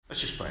Let's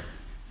just pray.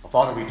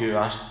 Father, we do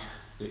ask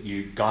that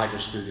you guide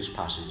us through this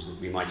passage, that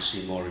we might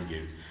see more of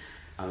you,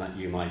 and that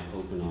you might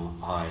open our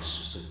eyes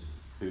as to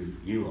who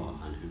you are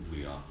and who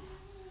we are.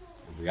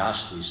 And we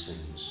ask these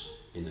things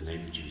in the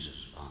name of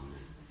Jesus. Amen.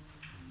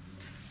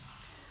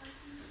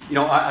 You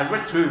know, I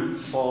read through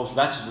Paul's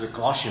letter to the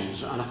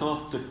Colossians, and I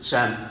thought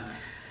that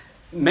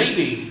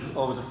maybe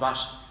over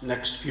the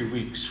next few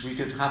weeks we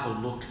could have a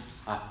look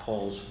at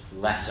Paul's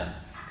letter.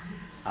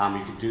 And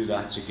we could do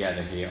that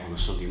together here on a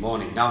Sunday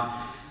morning.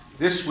 Now,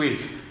 this week,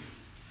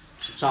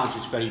 sometimes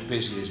it's very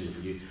busy,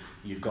 isn't it?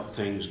 You've got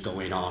things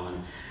going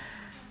on.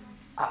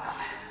 And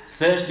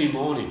Thursday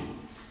morning,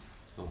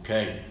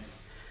 okay,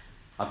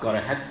 I've got a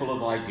head full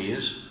of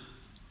ideas.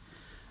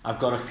 I've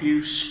got a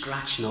few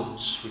scratch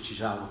notes, which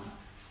is how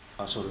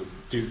I sort of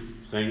do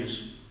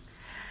things.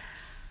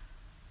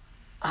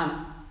 And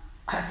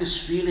I had this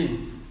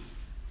feeling,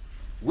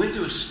 where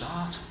do I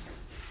start?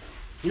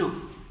 You know,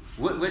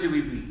 where do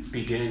we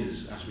begin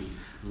as we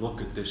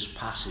look at this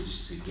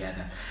passage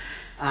together?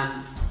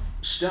 And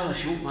Stella,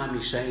 she won't mind me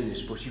saying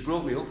this, but she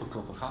brought me up a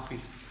cup of coffee.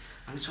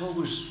 And it's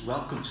always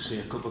welcome to see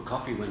a cup of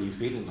coffee when you're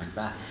feeling like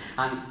that.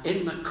 And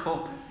in the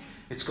cup,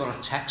 it's got a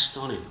text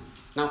on it.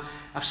 Now,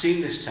 I've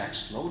seen this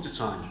text loads of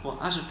times, but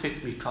as I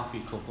picked my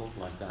coffee cup up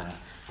like that,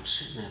 I'm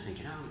sitting there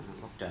thinking, I'm going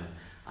to look down.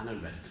 And I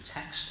read the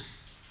text.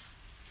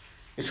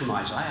 It's from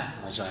Isaiah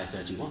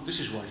 31. This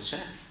is what it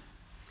said.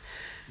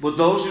 But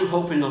those who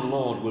hope in the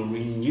Lord will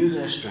renew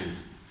their strength.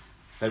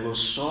 They will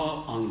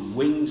soar on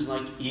wings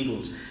like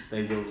eagles.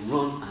 They will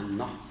run and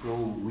not grow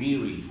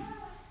weary.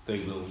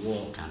 They will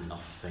walk and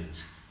not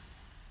faint.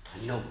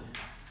 And you know,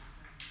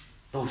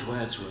 those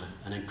words were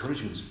an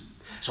encouragement.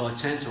 So I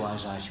turned to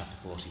Isaiah chapter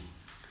 40.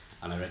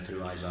 And I read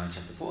through Isaiah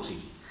chapter 40.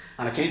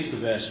 And I came to the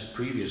verse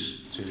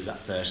previous to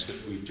that verse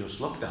that we've just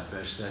looked at,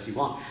 verse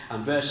 31.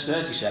 And verse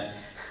 30 said,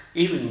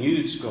 even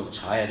youths grow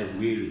tired and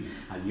weary,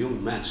 and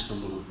young men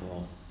stumble and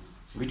fall.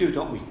 We do,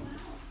 don't we?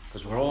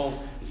 Because we're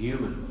all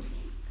human.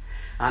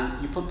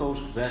 And you put those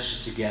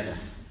verses together.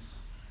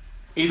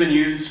 Even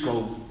youths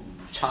grow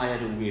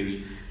tired and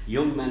weary.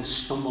 Young men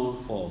stumble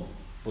and fall.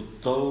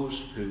 But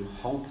those who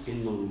hope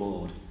in the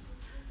Lord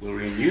will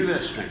renew their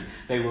strength.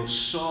 They will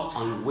soar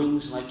on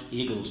wings like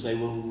eagles. They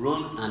will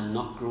run and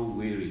not grow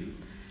weary.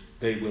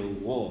 They will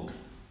walk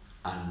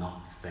and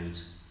not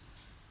faint.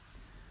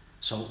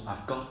 So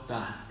I've got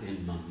that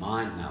in my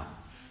mind now.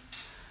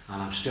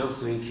 And I'm still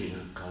thinking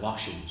of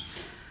Colossians.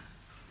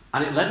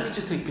 And it led me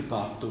to think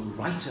about the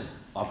writer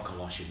of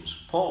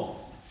Colossians,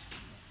 Paul.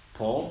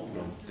 Paul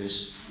wrote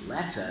this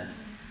letter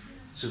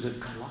to the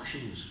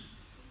Colossians.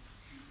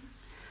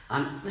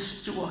 And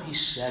listen to what he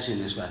says in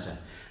this letter.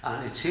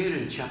 And it's here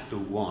in chapter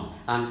 1.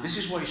 And this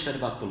is what he said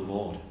about the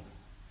Lord.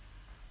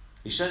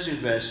 He says in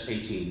verse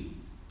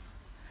 18,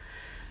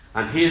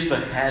 and he is the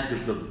head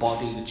of the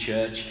body, the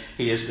church.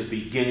 He is the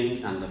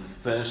beginning and the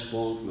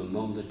firstborn from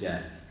among the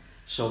dead,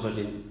 so that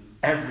in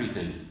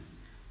everything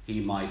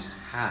he might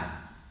have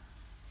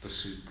the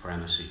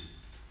supremacy.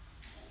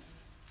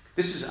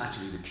 This is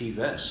actually the key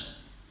verse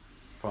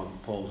from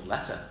Paul's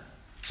letter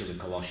to the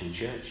Colossian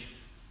church.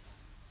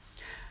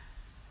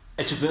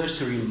 It's a verse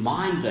to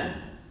remind them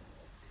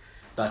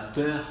that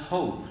their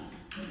hope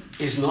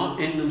is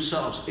not in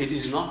themselves. It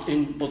is not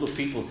in other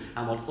people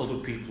and what other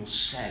people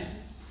say.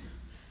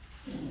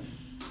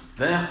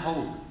 Their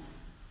hope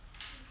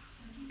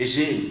is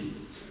in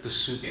the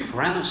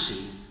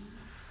supremacy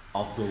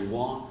of the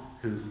one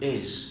who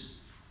is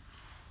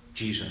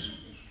Jesus.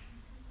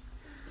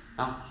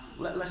 Now,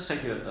 let's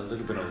take a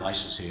little bit of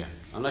license here,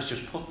 and let's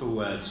just put the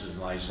words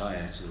of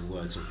Isaiah to the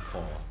words of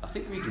Paul. I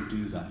think we can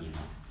do that, you know.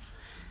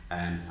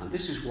 And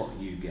this is what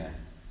you get.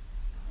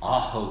 Our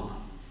hope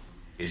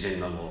is in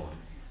the Lord,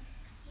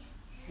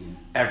 in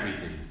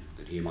everything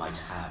that he might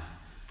have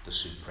the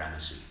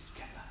supremacy.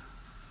 Get that?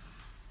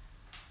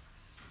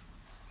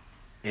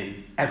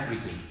 In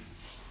everything.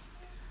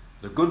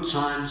 The good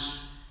times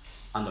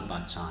and the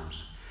bad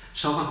times.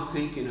 So I'm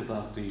thinking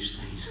about these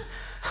things.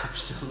 I'm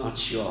still not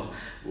sure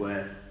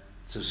where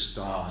to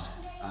start.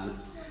 And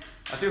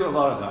I do a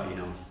lot of that, you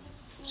know.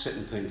 Sit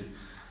and think.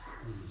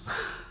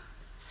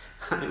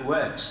 And it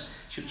works.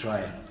 You should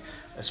try it.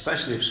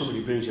 Especially if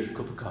somebody brings you a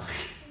cup of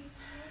coffee.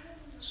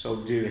 So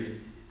do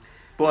it.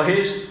 But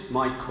here's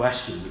my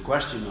question. The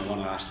question I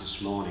want to ask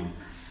this morning.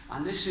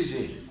 And this is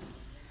it.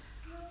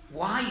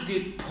 Why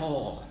did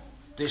Paul,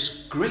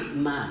 this great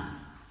man,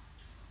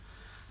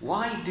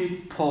 why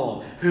did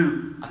Paul,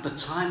 who at the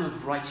time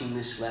of writing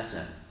this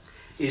letter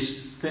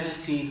is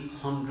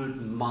 1,300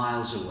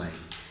 miles away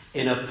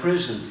in a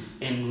prison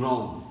in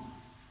Rome,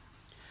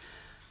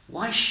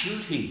 why should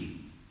he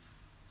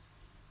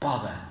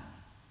bother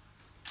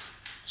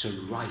to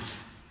write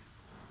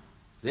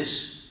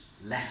this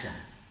letter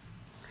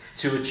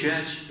to a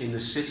church in the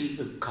city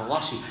of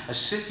Colossae, a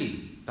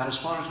city that, as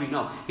far as we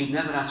know, he'd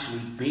never actually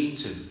been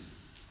to?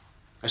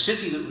 A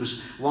city that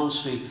was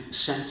once the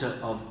centre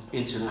of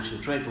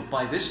international trade, but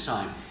by this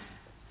time,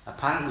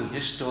 apparently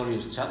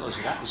historians tell us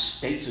it had the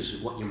status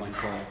of what you might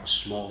call a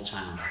small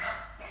town.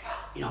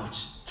 You know,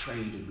 its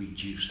trade had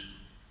reduced.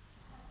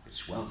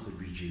 its wealth had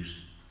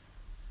reduced.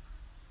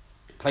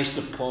 A place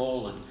that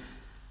Paul had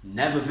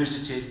never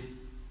visited,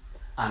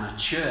 and a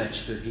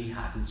church that he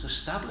hadn't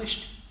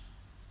established.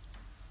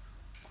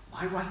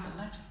 Why write the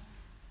letter?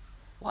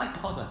 Why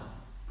bother?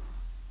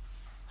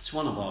 It's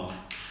one of our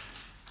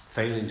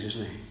failings,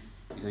 isn't it?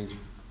 You think,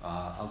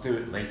 I'll do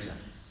it later.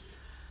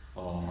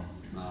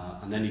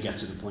 And then you get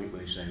to the point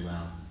where you say,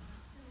 well,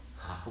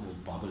 I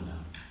won't bother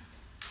now.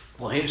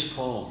 Well, here's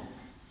Paul.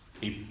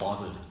 He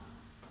bothered.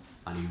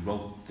 And he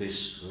wrote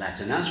this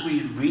letter. And as we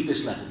read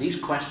this letter, these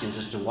questions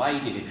as to why he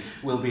did it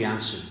will be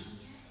answered.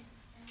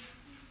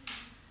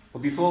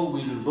 But before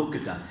we look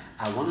at that,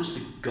 I want us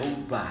to go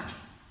back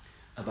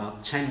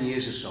about 10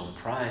 years or so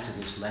prior to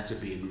this letter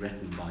being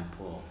written by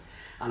Paul.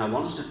 And I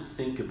want us to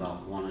think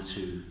about one or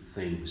two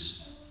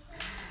things.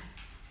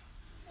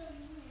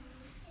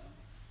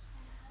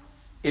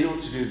 In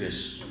order to do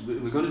this,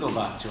 we're going to go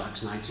back to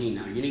Acts 19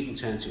 now. You needn't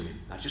turn to it.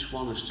 I just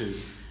want us to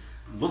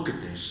look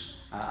at this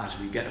as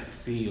we get a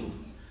feel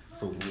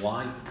for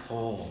why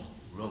Paul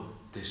wrote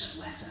this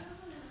letter.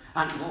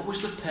 And what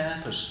was the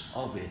purpose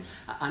of it?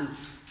 And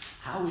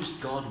how is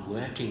God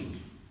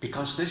working?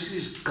 Because this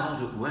is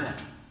God at work.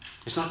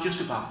 It's not just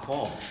about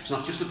Paul. It's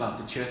not just about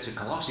the church at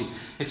Colossae.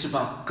 It's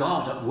about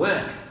God at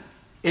work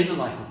in the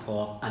life of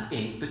Paul and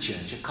in the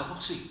church at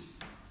Colossae.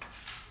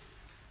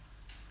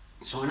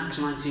 So in Acts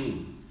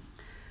 19,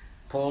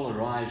 Paul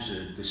arrives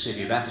at the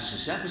city of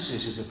Ephesus.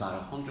 Ephesus is about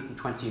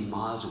 120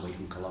 miles away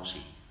from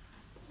Colossae.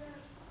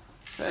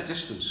 Fair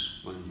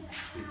distance when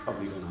you're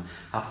probably going to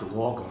have to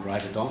walk or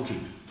ride a donkey.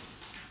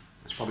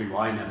 That's probably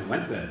why I never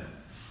went there.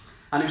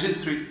 And he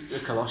was in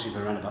Colossae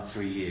for around about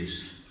 3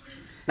 years.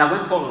 Now,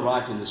 when Paul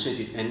arrived in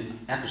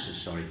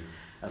Ephesus,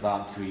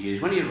 about 3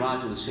 years, when he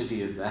arrived in the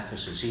city of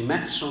Ephesus, he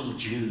met some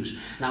Jews.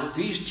 Now,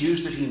 these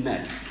Jews that he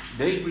met,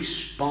 they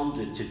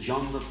responded to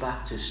John the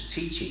Baptist's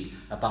teaching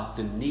about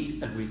the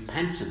need of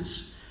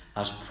repentance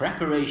as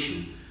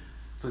preparation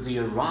for the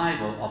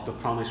arrival of the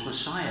promised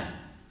Messiah.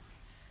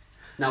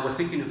 Now, we're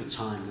thinking of a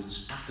time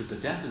that's after the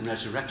death and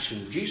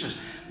resurrection of Jesus,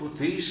 but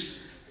these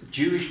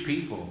Jewish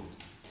people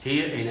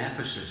here in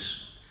Ephesus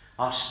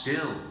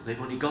they've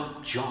only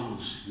got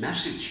John's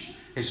message,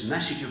 his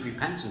message of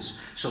repentance,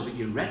 so that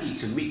you're ready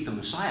to meet the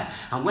Messiah.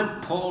 And when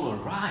Paul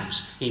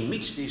arrives, he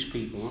meets these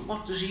people, and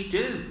what does he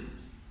do?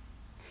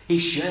 He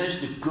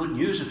shares the good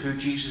news of who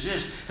Jesus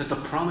is, that the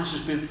promise has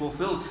been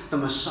fulfilled, the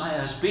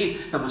Messiah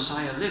the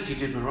Messiah lived, he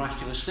did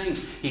miraculous things,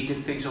 he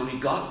did things only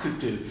God could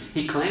do.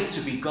 He claimed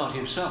to be God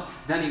himself.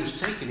 Then he was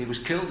taken, he was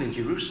killed in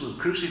Jerusalem,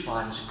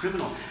 crucified as a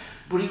criminal.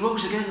 But he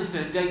rose again the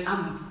third day,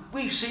 and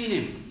we've seen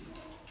him.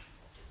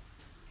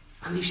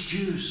 And these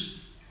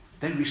Jews,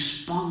 they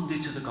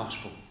responded to the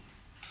gospel.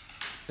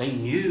 They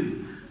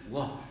knew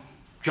what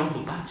John the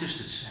Baptist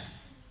had said.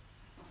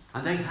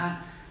 And they had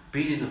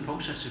been in the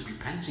process of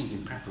repenting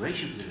in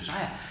preparation for the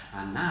Messiah.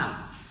 And now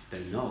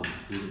they know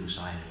who the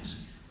Messiah is.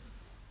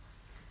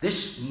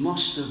 This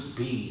must have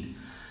been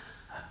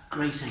a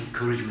great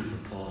encouragement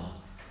for Paul.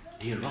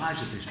 He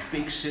arrives at this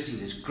big city,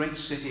 this great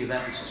city of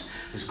Ephesus.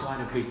 There's quite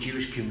a big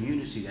Jewish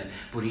community there.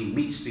 But he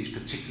meets these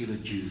particular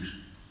Jews.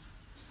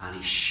 And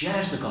he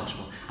shares the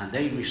gospel, and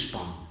they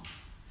respond.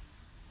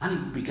 And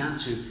he began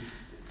to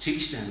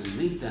teach them and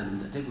lead them,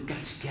 that they would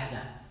get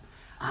together.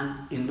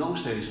 And in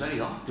those days, very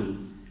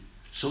often,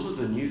 some of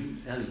the new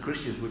early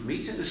Christians would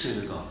meet in the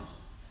synagogue.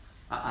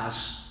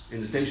 As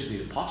in the days of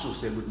the apostles,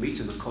 they would meet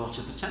in the courts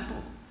of the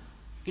temple.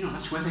 You know,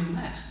 that's where they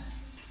met.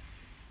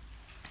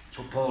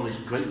 So Paul is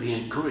greatly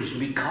encouraged, and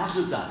because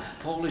of that,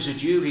 Paul is a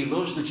Jew. He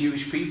loves the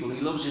Jewish people.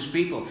 He loves his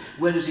people.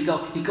 Where does he go?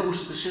 He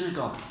goes to the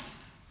synagogue.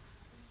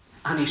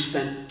 And he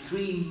spent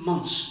 3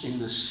 months in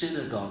the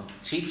synagogue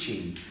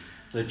teaching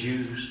the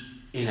Jews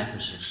in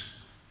Ephesus.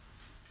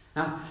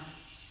 Now,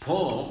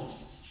 Paul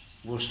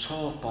was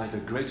taught by the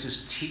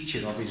greatest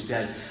teacher of his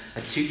day,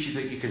 a teacher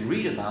that you can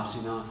read about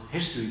in our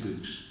history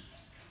books.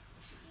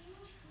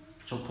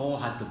 So Paul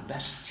had the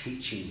best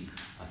teaching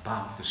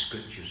about the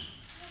scriptures.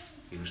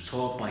 He was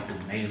taught by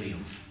Gamaliel.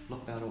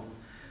 Look that up.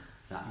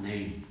 That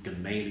name,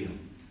 Gamaliel.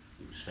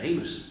 He was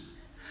famous.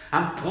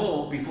 And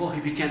Paul, before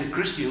he became a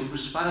Christian,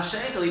 was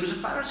Pharisaical. He was a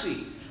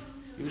Pharisee.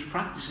 He was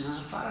practicing as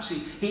a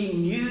Pharisee. He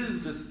knew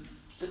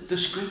the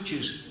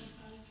scriptures.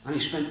 And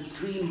he spent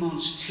 3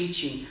 months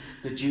teaching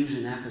the Jews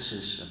in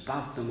Ephesus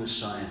about the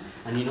Messiah.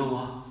 And you know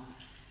what?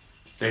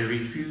 They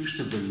refused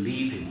to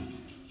believe him.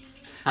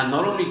 And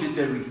not only did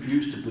they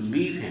refuse to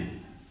believe him,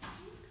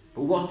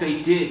 but what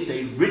they did,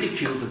 they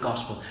ridiculed the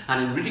gospel.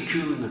 And in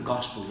ridiculing the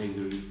gospel, they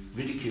were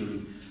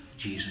ridiculing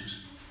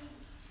Jesus.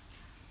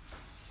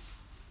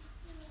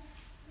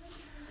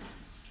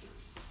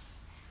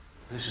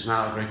 This is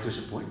now a great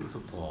disappointment for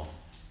Paul.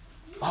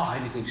 Oh,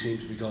 everything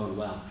seems to be going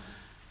well.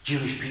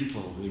 Jewish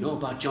people, we know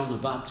about John the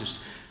Baptist.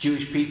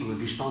 Jewish people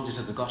have responded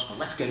to the gospel.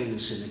 Let's get in the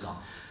synagogue.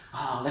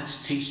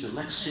 Let's teach them.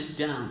 Let's sit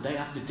down. Day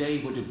after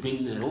day would have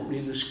been there,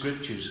 opening the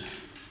scriptures.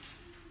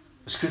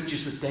 The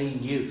scriptures that they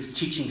knew,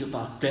 teaching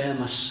about their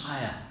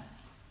Messiah.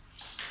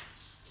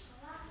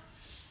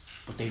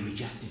 But they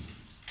reject him.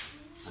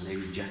 And they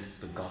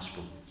reject the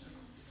gospel.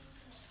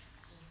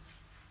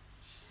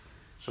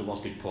 So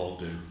what did Paul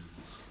do? You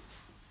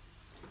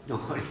know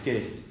what he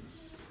did?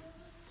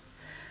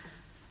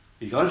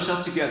 He got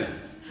himself together.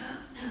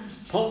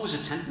 Paul was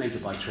a tent maker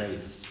by trade.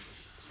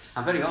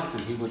 And very often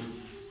he would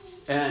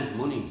earn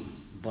money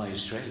by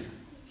his trade.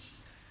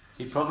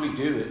 He'd probably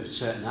do it at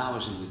certain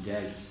hours in the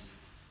day.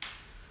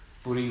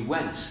 But he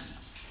went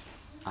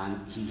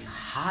and he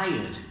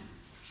hired,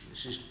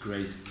 this is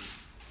great,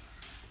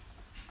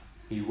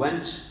 he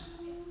went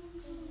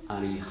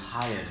and he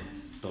hired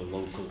the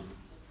local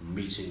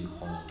meeting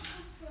hall.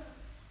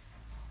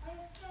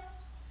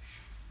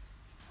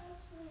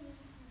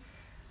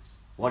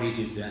 What he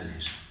did then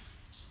is,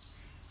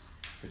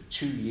 for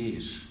 2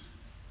 years,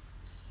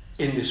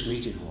 in this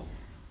meeting hall,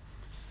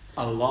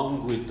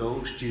 along with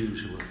those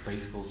Jews who were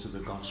faithful to the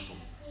gospel,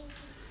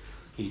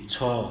 he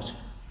taught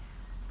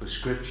the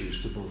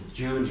scriptures to both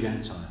Jew and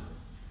Gentile.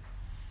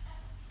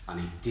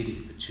 And he did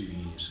it for 2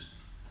 years.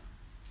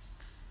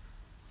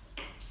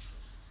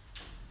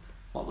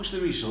 What was the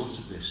result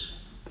of this?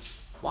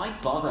 Why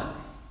bother?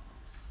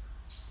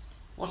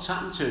 What's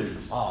happened to him?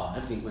 Oh,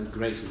 everything went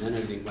great and then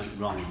everything went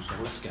wrong, so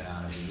let's get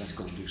out of here, let's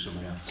go and do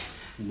something else.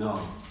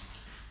 No.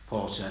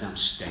 Paul said, I'm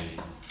staying.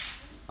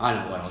 I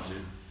know what I'll do.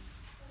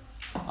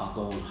 I'll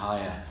go and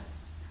hire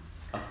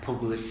a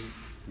public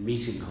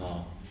meeting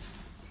hall.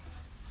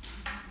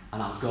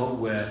 And I'll go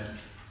where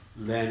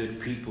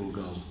learned people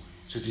go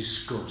to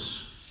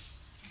discuss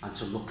and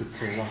to look at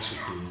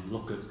philosophy and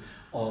look at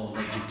all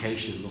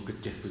education, look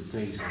at different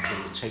things. And I'm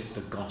going to take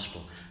the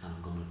gospel and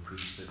I'm going to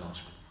preach the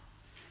gospel.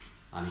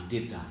 And he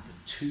did that for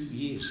 2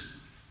 years.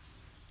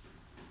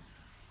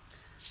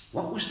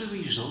 What was the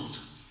result?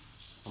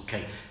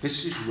 Okay,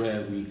 this is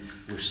where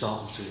we're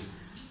starting to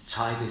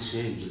tie this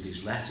in with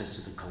his letter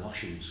to the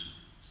Colossians.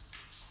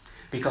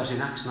 Because in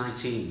Acts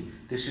 19,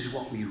 this is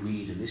what we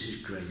read, and this is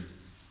great.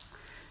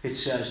 It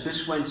says,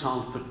 this went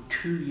on for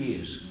 2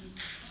 years,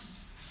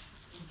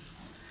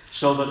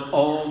 so that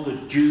all the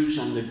Jews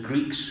and the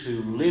Greeks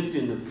who lived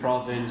in the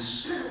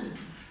province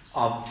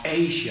of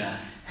Asia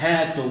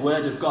heard the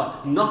word of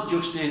God, not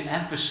just in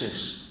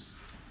Ephesus,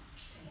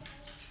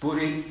 but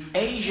in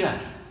Asia.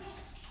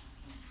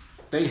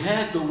 They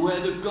heard the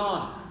word of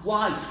God.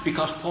 Why?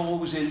 Because Paul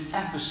was in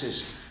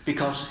Ephesus,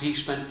 because he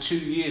spent 2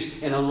 years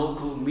in a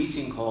local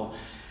meeting hall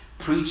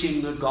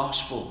preaching the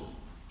gospel,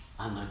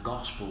 and the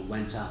gospel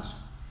went out.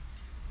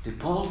 Did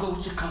Paul go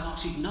to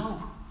Colossae?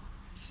 No,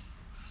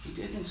 he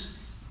didn't.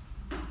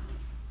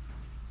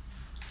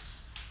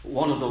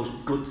 One of those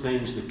good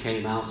things that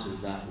came out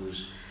of that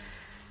was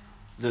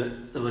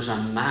that there was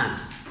a man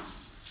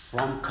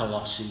from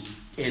Colossae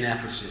in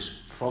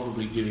Ephesus,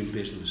 probably doing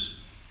business.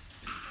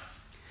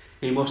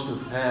 He must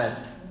have heard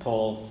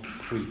Paul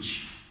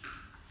preach.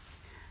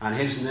 And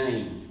his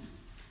name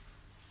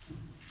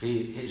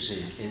is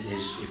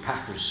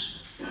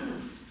Epaphras.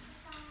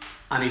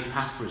 And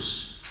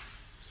Epaphras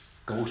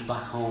goes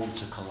back home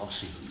to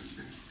Colossae.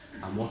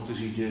 And what does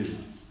he do?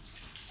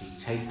 He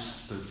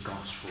takes the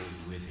gospel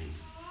with him.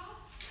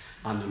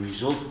 And the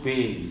result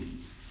being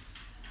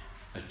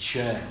a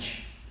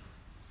church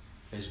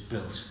is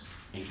built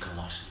in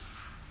Colossae.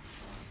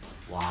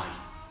 Why?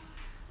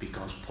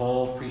 Because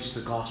Paul preached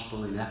the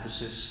gospel in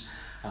Ephesus.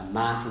 A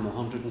man from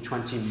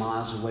 120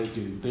 miles away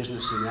doing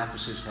business in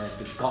Ephesus heard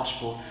the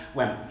gospel,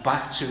 went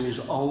back to his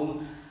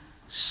own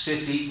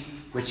city,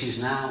 which is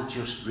now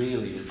just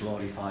really a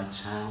glorified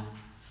town.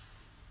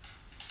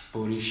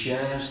 But he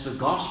shares the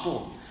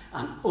gospel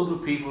and other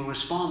people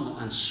respond,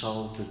 and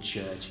so the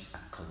church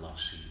at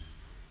Colossae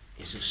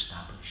is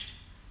established.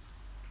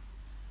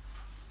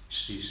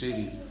 So you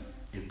see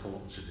the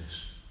importance of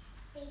this.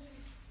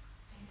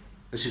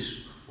 This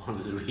is one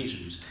of the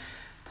reasons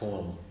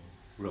Paul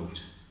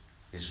wrote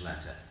his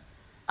letter.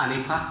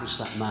 And Epaphras,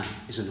 that man,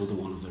 is another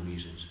one of the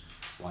reasons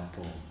why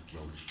Paul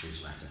wrote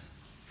his letter.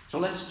 So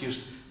let's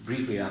just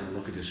briefly have a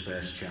look at this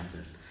first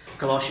chapter.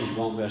 Colossians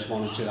 1, verse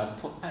 1 and 2.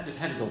 I've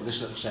headed over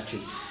this little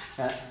section.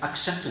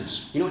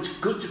 Acceptance. You know, it's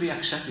good to be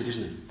accepted,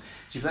 isn't it?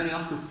 Do you very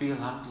often feel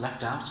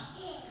left out?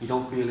 You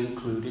don't feel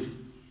included?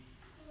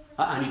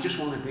 And you just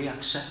want to be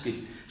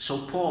accepted. So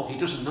Paul, he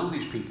doesn't know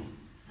these people.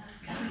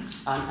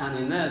 And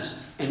in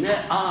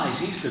their eyes,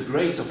 he's the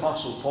great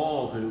apostle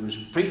Paul, who was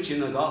preaching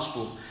the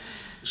gospel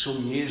some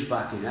years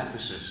back in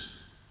Ephesus,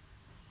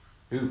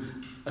 who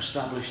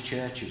established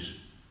churches.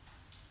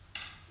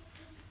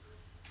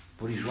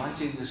 But he's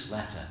writing this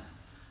letter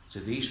to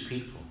these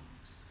people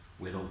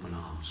with open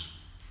arms.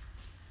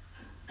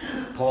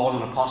 Paul,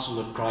 an apostle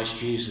of Christ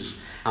Jesus,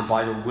 and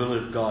by the will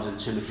of God, and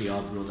Timothy,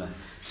 our brother,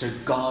 to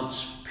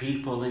God's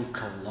people in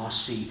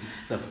Colossae,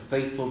 the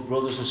faithful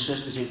brothers and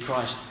sisters in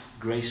Christ,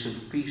 grace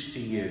and peace to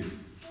you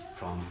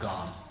from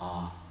God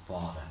our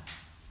Father.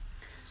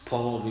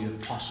 Paul the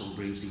apostle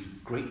brings these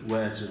great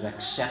words of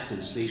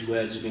acceptance, these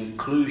words of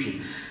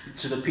inclusion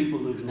to the people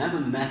who've never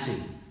met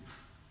him.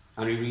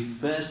 And he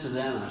refers to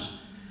them as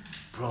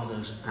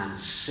brothers and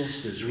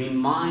sisters,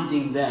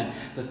 reminding them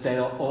that they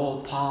are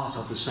all part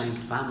of the same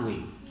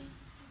family,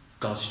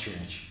 God's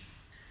church,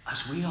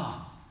 as we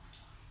are.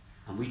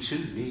 And we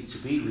too need to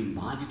be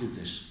reminded of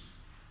this.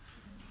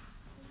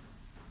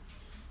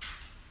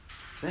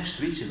 Verse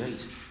 3 to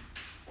 8.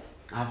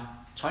 I've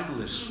titled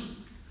this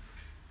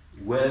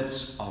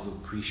Words of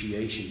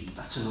Appreciation.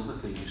 That's another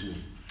thing, isn't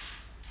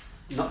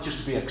it? Not just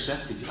to be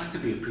accepted, you like to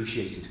be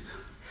appreciated.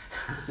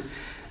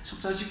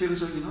 Sometimes you feel as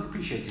though you're not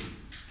appreciated.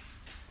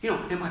 You know,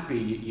 it might be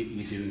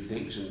you're doing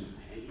things, and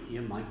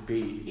you might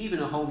be, even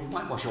at home, you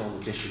might wash all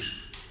the dishes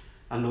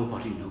and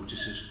nobody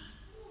notices.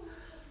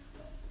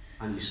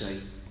 And you say,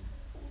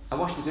 I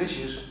washed the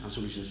dishes, and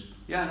somebody says,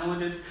 yeah, I know I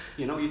did.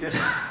 You know you did.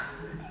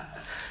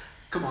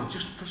 Come on,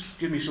 just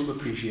give me some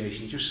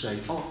appreciation. Just say,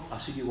 oh, I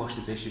see you washed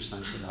the dishes,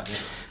 thanks for that. Yeah.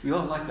 We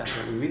all like that,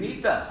 don't we? We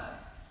need that.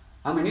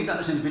 And we need that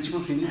as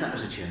individuals, we need that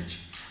as a church.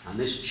 And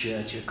this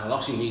church at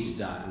Colossae needed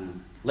that.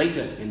 And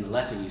later in the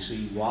letter you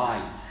see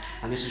why.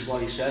 And this is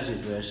what he says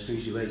in verse 3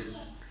 to 8.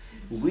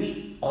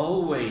 We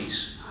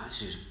always,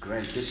 this is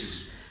great, this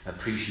is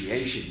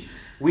appreciation.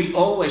 We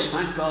always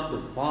thank God the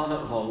Father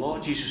of our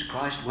Lord Jesus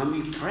Christ when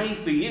we pray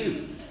for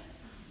you.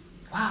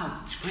 Wow,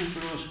 he's praying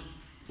for us.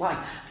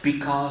 Why?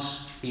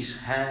 Because he's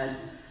heard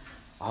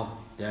of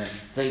their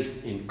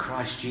faith in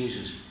Christ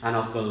Jesus and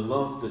of the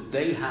love that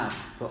they have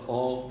for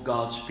all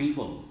God's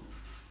people.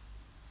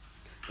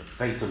 The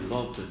faith and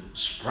love that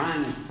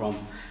sprang from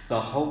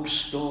the hope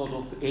stored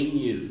up in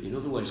you. In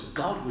other words,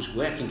 God was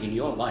working in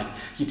your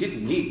life. You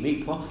didn't need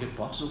me, Paul the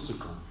Apostle, to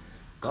come.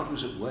 God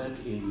was at work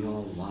in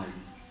your life.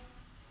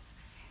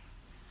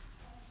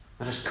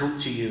 That has come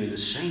to you in the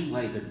same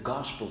way the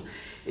gospel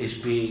is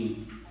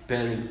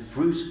bearing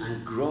fruit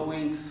and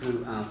growing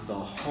throughout the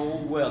whole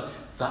world.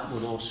 That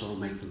will also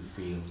make them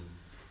feel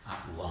at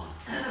one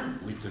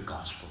with the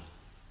gospel,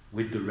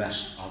 with the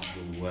rest of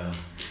the world.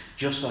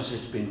 Just as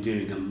it's been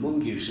doing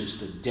among you since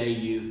the day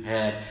you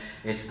heard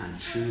it and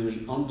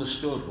truly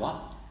understood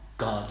what?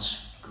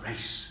 God's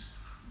grace.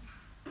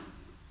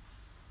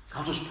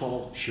 How does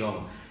Paul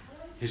show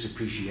his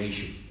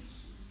appreciation?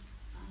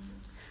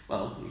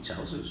 Well, he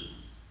tells us.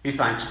 He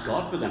thanks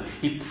God for them.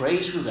 He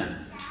prays for them.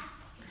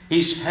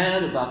 He's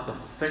heard about the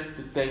faith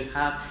that they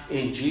have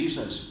in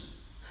Jesus.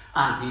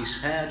 And he's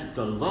heard of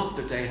the love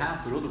that they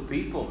have for other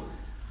people.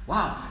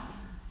 Wow.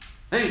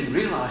 They didn't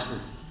realise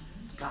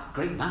that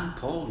great man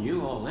Paul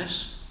knew all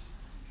this.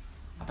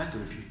 I bet there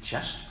were a few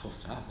chests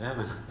puffed out there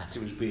when that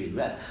was being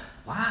read.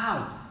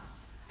 Wow.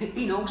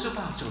 He knows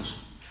about us.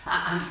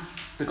 And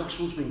the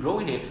gospel's been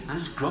growing here. And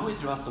it's growing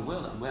throughout the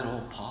world. And we're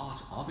all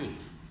part of it.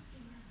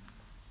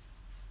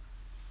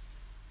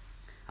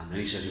 And then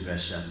he says in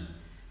verse 7,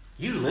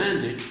 you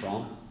learned it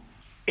from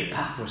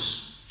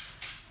Epaphras.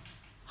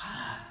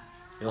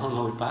 You all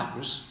know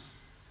Epaphras.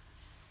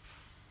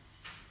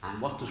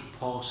 And what does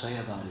Paul say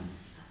about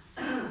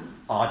him?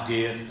 Our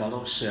dear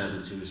fellow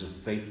servant who is a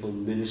faithful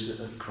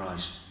minister of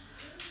Christ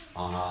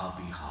on our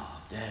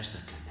behalf. There's the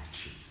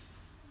connection.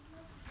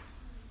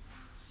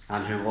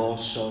 And who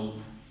also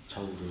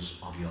told us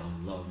of your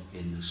love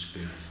in the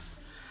Spirit.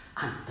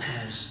 And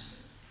there's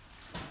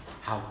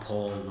how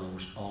Paul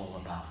knows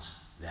all about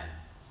them.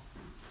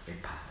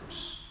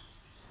 Epaphras.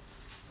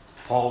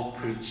 Paul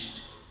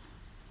preached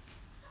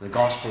the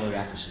gospel of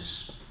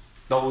Ephesus.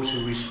 Those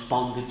who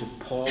responded to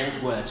Paul's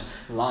words,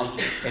 like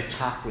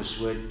Epaphras,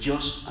 were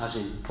just as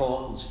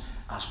important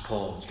as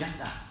Paul. Did you get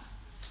that?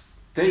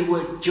 They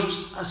were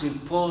just as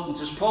important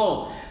as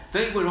Paul.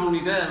 They were only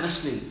there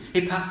listening.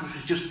 Epaphras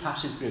was just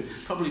passing through.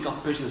 Probably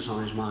got business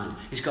on his mind.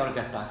 He's got to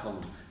get back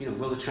home. You know,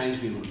 will the trains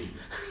be running?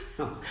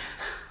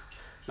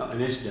 Not in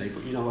his day,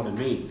 but you know what I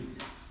mean.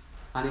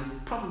 And he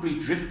probably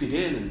drifted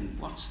in, and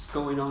what's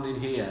going on in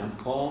here? And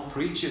Paul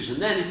preaches,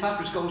 and then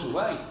Epaphras goes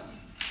away.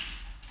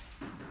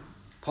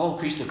 Paul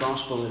preached the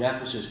gospel at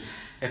Ephesus.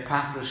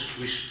 Epaphras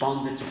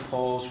responded to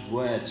Paul's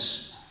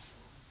words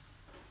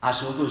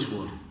as others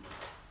would.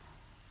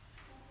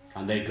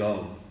 And they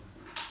go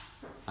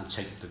and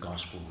take the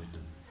gospel with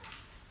them.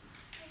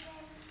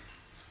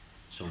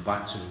 So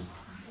back to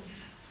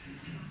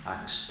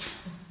Acts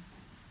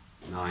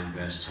 9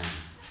 verse 10.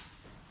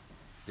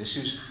 This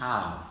is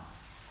how,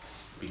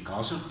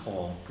 because of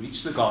Paul,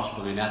 preached the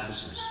gospel in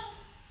Ephesus,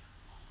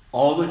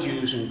 all the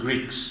Jews and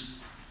Greeks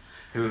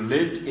who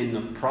lived in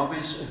the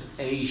province of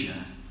Asia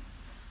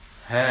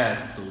heard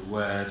the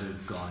word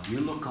of God.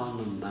 You look on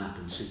the map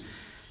and see,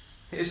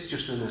 here's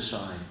just an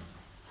aside.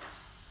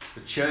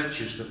 The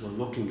churches that we're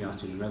looking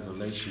at in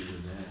Revelation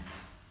were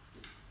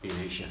there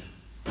in Asia.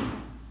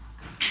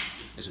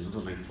 There's another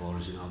link for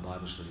us in our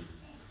Bible study.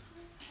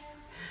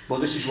 But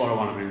this is what I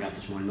want to bring out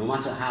this morning. No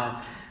matter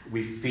how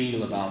we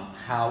feel about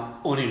how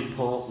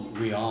unimportant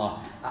we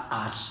are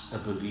as a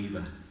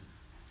believer,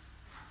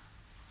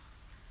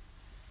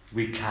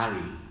 we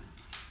carry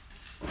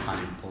an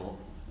important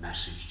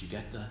message. Do you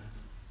get that?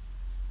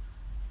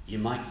 You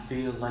might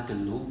feel like a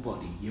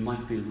nobody. You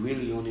might feel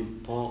really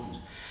unimportant.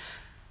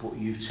 But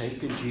you've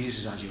taken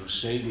Jesus as your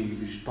Saviour. You've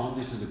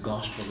responded to the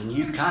gospel. And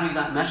you carry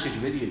that message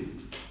with you.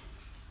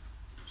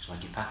 Just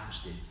like Epaphras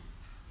did.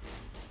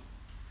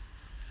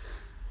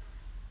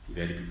 You've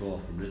heard it before.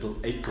 From little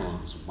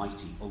acorns,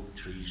 mighty oak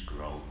trees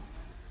grow.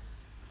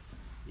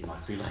 You might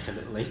feel like a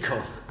little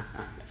acorn.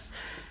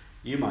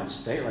 You might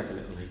stay like a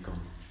little acorn.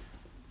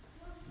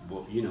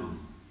 But you know,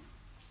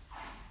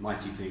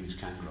 mighty things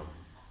can grow.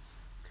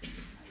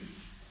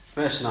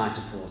 Verse 9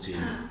 to 14.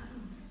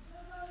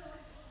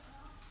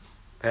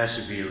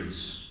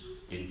 Perseverance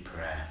in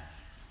prayer.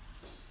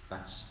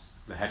 That's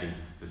the heading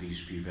of these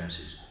few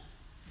verses.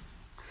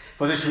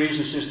 For this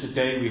reason, since the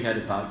day we heard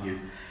about you,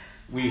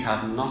 we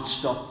have not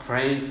stopped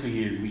praying for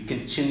you. We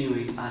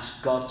continually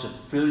ask God to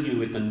fill you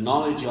with the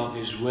knowledge of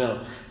his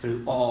will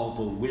through all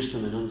the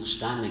wisdom and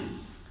understanding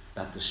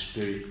that the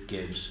Spirit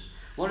gives.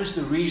 What is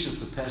the reason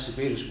for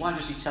perseverance? Why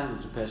does he tell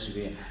them to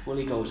persevere? Well,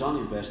 he goes on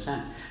in verse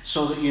 10.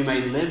 So that you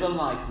may live a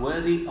life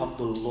worthy of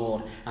the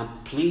Lord and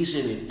please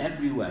him in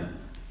every way,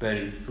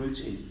 bearing fruit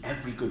in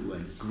every good way,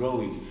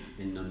 growing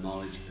in the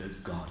knowledge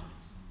of God.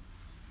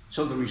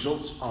 So the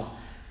results of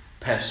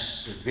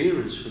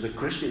perseverance for the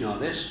Christian are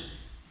this: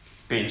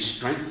 being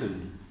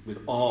strengthened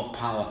with all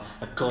power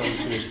according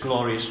to his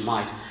glorious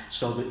might,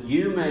 so that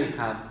you may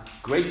have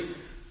great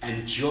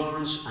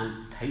endurance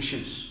and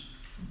patience,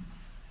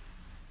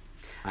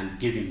 and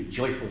giving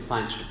joyful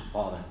thanks to the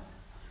Father,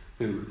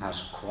 who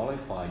has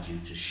qualified you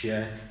to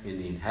share in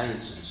the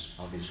inheritance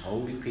of his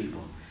holy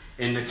people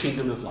in the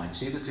kingdom of light.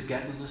 See the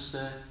togetherness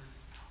there?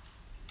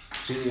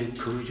 See the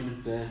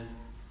encouragement there?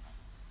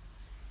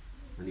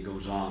 And he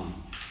goes on,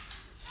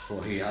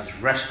 for he has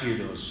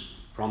rescued us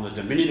from the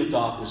dominion of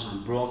darkness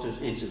and brought us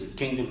into the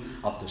kingdom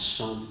of the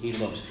Son he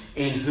loves,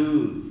 in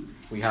whom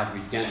we have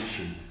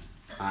redemption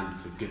and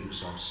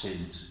forgiveness of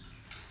sins.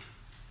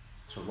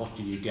 So what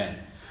do you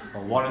get?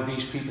 Or what are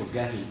these people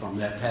getting from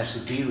their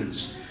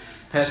perseverance?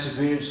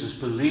 Perseverance as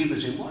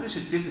believers in what is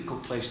a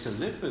difficult place to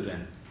live for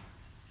them.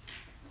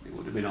 There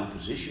would have been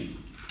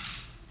opposition.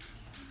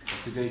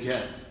 What did they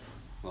get?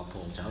 Well,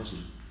 Paul tells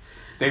them.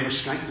 They were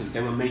strengthened,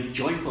 they were made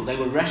joyful, they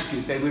were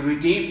rescued, they were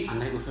redeemed,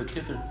 and they were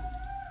forgiven.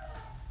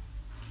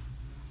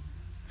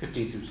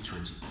 15 through to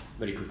 20,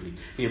 very quickly.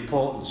 The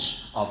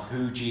importance of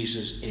who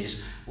Jesus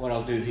is. What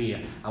I'll do here,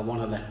 I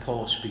want to let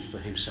Paul speak for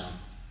himself.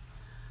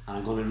 And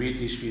I'm going to read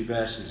these few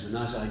verses, and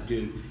as I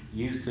do,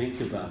 you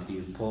think about the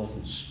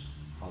importance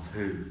of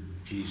who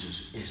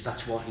Jesus is.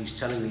 That's what he's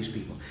telling these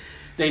people.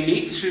 They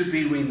need to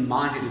be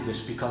reminded of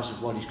this because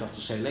of what he's got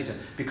to say later,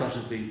 because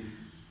of the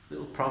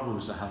little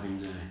problems they're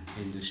having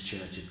in this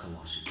church at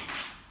Colossae.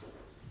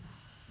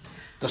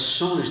 The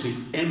Son is the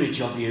image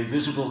of the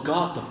invisible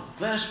God, the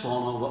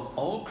firstborn over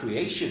all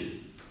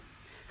creation.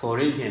 For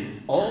in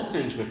him all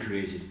things were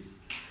created,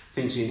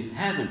 things in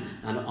heaven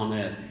and on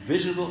earth,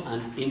 visible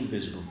and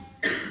invisible,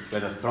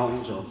 whether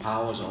thrones or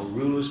powers or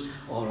rulers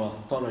or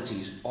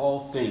authorities,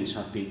 all things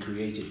have been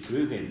created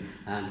through him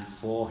and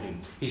for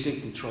him. He's in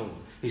control.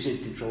 He's in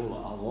control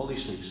of all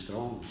these things,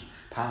 thrones,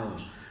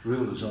 powers,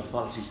 rulers,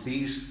 authorities,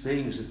 these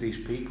things that these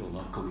people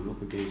are coming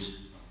up against.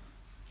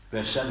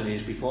 Verse 7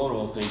 is, before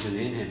all things and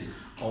in him,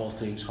 all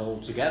things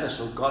hold together.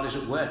 So God is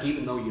at work,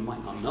 even though you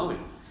might not know it.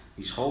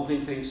 He's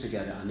holding things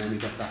together. And then we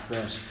get that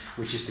verse,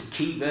 which is the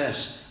key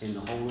verse in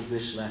the whole of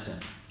this letter.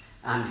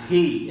 And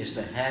he is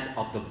the head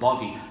of the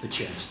body, the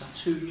church.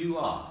 That's who you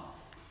are.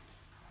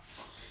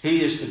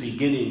 He is the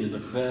beginning and the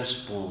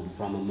firstborn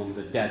from among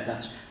the dead.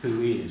 That's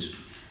who he is.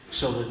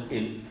 So that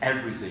in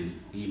everything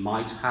he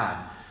might have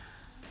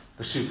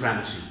the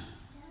supremacy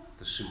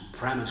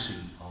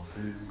of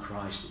who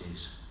Christ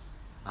is.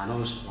 And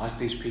us, like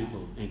these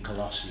people in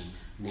Colossae,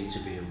 need to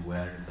be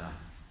aware of that.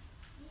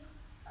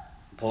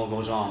 Paul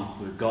goes on,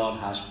 for God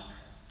has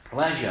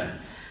pleasure.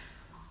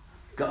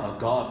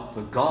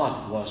 For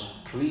God was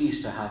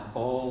pleased to have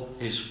all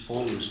his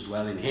fullness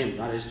dwell in him,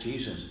 that is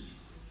Jesus.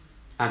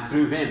 And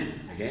through him,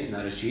 again,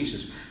 that is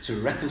Jesus,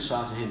 to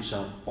reconcile to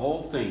himself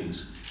all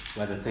things,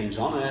 whether things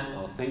on earth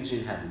or things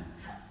in heaven,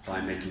 by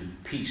making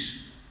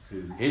peace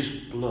through his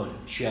blood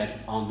shed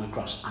on the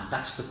cross. And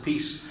that's the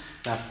peace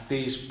that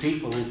these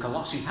people in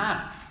Colossae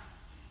have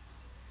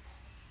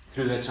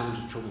through their times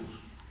of trouble.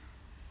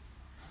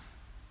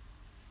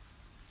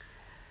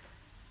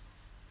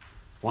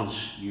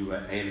 Once you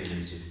were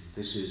alienated,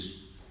 this is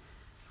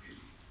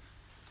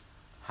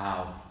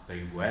how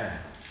they were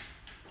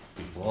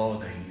before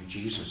they knew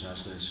Jesus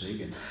as their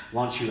Saviour.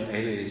 Once you were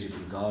alienated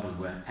from God and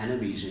were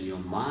enemies in your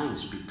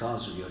minds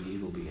because of your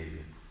evil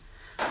behaviour.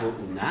 But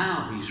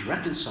now he's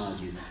reconciled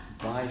you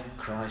by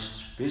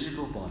Christ's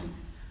physical body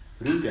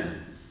through death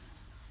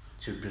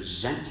to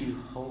present you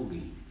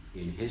holy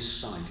in his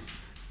sight,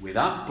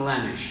 without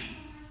blemish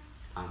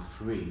and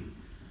free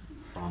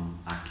from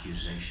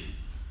accusation.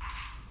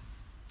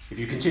 If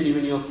you continue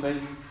in your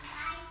faith,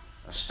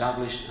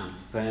 established and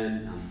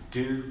firm, and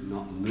do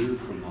not move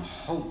from the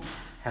hope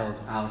held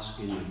out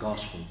in the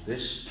gospel.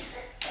 This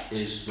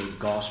is the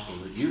gospel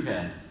that you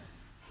heard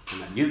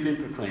and that you've been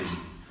proclaiming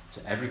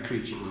to every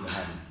creature under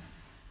heaven,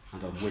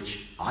 and of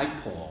which I,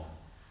 Paul,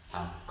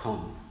 have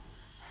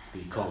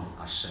become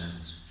a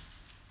servant.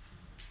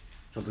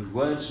 So the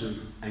words of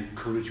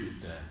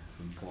encouragement there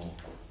from Paul.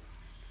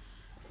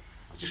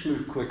 I'll just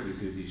move quickly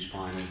through these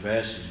final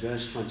verses.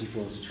 Verse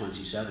 24 to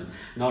 27.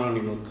 Not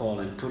only will Paul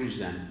encourage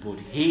them, but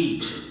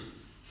he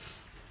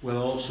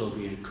will also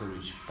be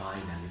encouraged by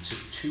them. It's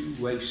a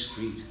two-way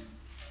street.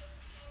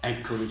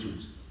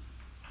 Encouragement.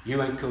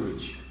 You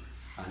encourage,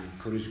 and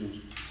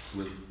encouragement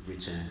will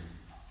return.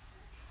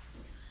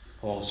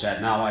 Paul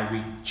said, now I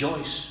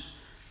rejoice.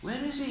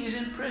 Where is he? He's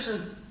in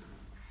prison.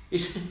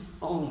 He's in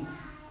home.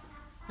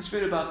 It's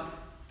been about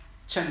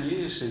 10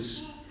 years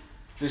since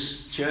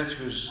this church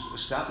was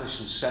established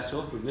and set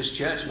up, and this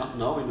church not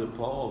knowing that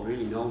Paul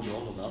really knows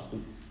all about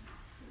them.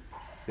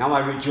 Now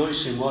I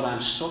rejoice in what I'm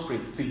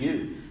suffering for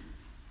you,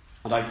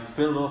 and I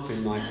fill up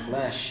in my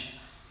flesh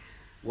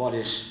what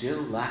is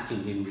still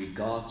lacking in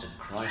regard to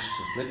Christ's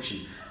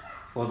affliction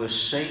for the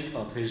sake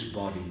of his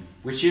body,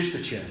 which is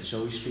the church.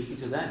 So he's speaking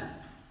to them,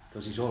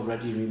 because he's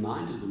already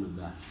reminded them of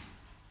that.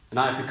 And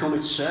I have become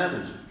its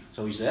servant,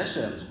 so he's their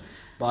servant,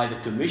 by the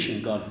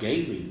commission God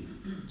gave me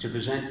to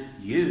present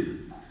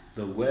you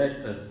the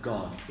word of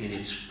God in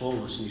its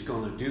fullness. And he's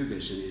going to do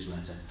this in his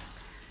letter.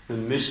 The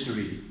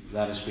mystery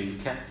that has been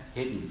kept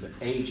hidden for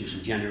ages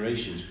and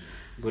generations,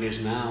 but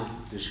is now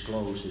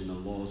disclosed in the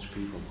Lord's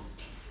people.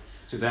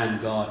 To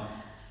them God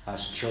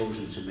has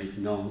chosen to make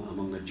known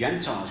among the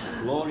Gentiles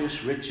the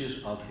glorious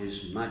riches of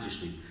his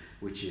majesty,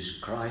 which is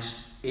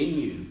Christ in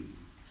you,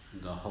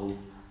 the hope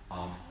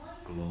of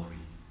glory.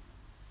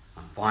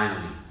 And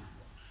finally,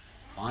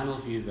 final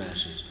few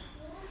verses.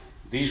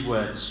 These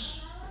words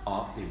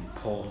are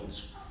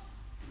important.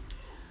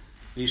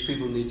 These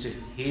people need to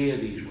hear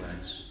these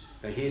words.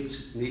 They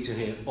need to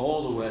hear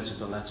all the words of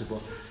the letter,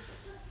 but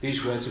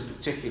these words in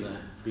particular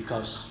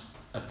because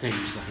of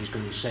things that he's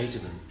going to say to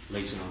them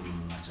later on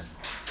in the letter.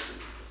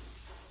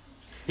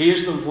 He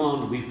is the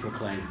one we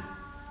proclaim,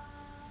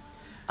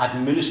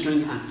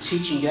 administering and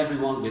teaching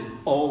everyone with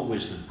all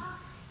wisdom,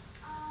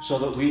 so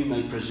that we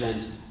may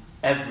present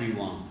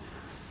everyone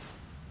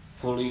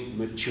fully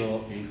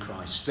mature in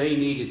Christ. They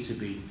needed to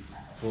be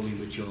fully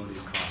mature in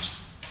Christ.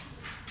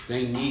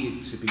 They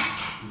needed to be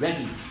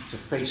ready to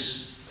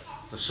face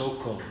the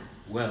so-called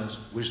world's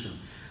wisdom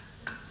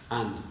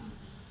and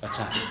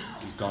attack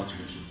it with God's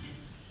wisdom.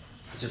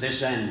 To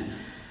this end,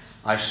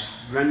 I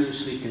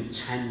strenuously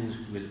contend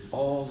with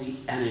all the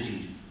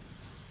energy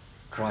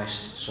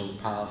Christ so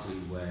powerfully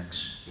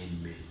works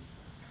in me.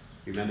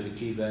 Remember the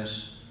key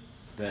verse?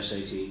 Verse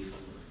 18.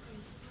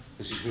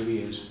 This is who he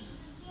is.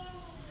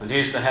 And he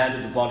is the head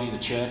of the body, the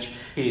church.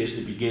 He is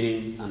the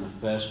beginning and the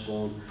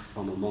firstborn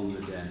from among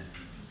the dead,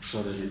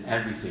 so that in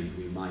everything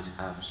we might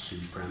have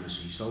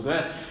supremacy. So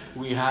there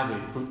we have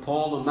it from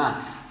Paul the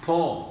man.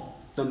 Paul,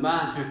 the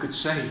man who could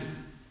say,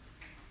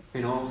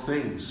 in all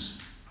things,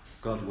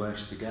 God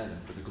works together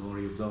for the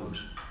glory of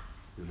those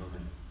who love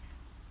him.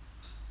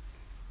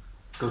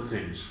 Good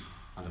things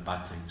and the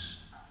bad things.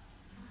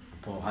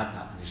 And Paul had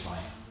that in his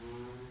life.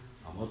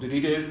 And what did he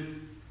do?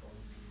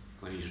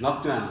 When he was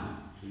knocked down,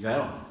 he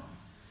got up,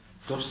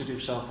 dusted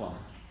himself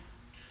off,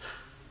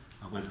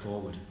 and went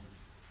forward.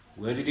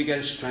 Where did he get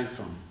his strength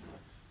from?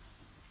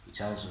 He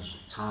tells us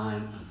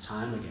time and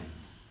time again,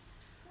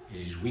 in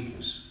his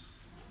weakness,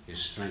 his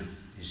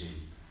strength is in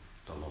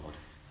the Lord.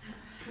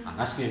 And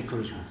that's the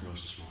encouragement for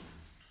us this morning.